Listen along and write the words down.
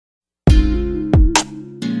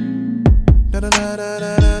What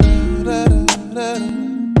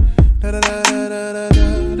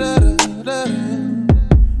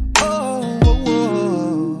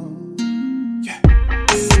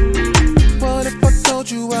if I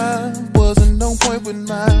told you I wasn't on point with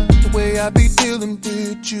mine? The way I be dealing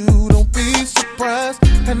with you, don't be surprised.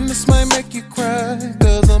 And this might make you cry,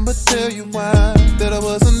 cause I'ma tell you why. That I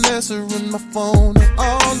wasn't answering my phone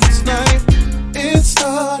all this night. It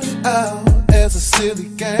started out as a silly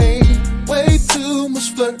game, way too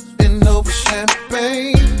much flirting over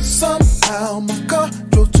champagne. Somehow my car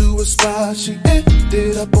drove to a spot, she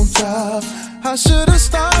ended up on top. I should've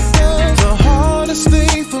stopped, cause the hardest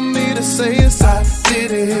thing for me to say is I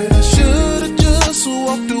did it. I should've just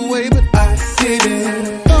walked away, but I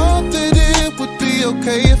didn't. Thought that it would be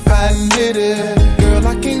okay if I admit it. Girl,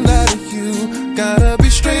 I can't lie to you, gotta be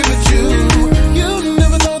straight with you. You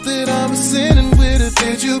never thought that I was sinning with it,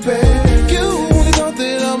 did you, babe? You only thought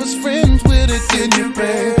that I was friends with it, did you,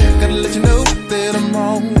 babe? Gotta let you know that I'm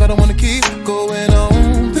wrong, I don't wanna keep going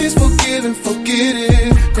on. Please forgive and forget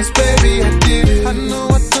it, cause baby I did it. I know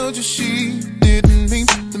I told you she didn't mean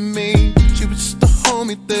to me. She was just a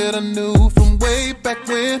homie that I knew from way back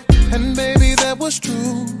when. And baby that was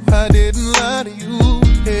true, I didn't lie to you.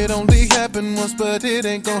 It only happened once, but it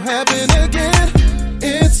ain't gon' happen again.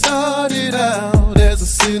 It started out as a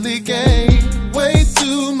silly game, way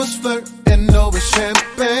too much flirt and over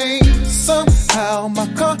champagne. Somehow my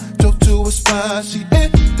car drove to a spot, she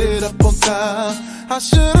ended up on top. I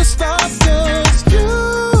should've stopped, cause you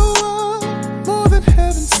are more than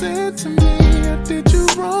heaven said to me. I did you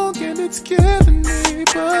wrong and it's killing me,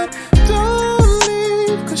 but don't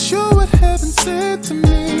leave, cause you're what heaven said to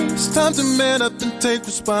me. It's time to man up and take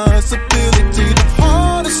responsibility. The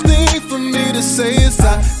hardest thing for me to say is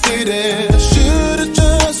I did it. I should've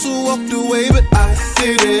just walked away, but I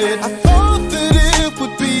did it. I thought that it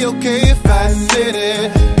would be okay if I admit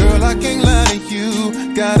it. Girl, I can't lie to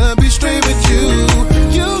you, gotta be straight with you.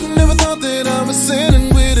 You never thought that I was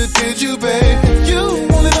sinning with it, did you, babe? You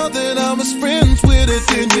only thought that I was friends with it,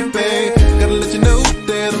 did you, babe? Gotta let you know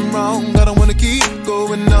that I'm wrong, I don't wanna keep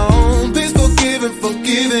going on. Please forgive and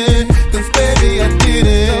forgive it, cause baby I did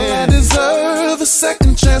it. I deserve a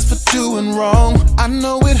second chance for doing wrong. I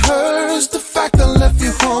know it hurts, the fact I left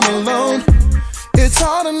you home alone. It's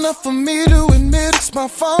hard enough for me to admit it's my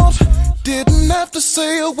fault. Didn't have to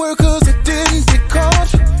say a word cause I didn't get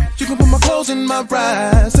caught. You can put my clothes in my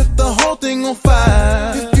ride, set the whole thing on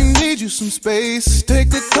fire. If you need you some space,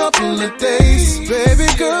 take a couple of days. Baby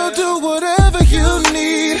girl, do whatever you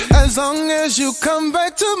need, as long as you come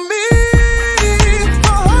back to me.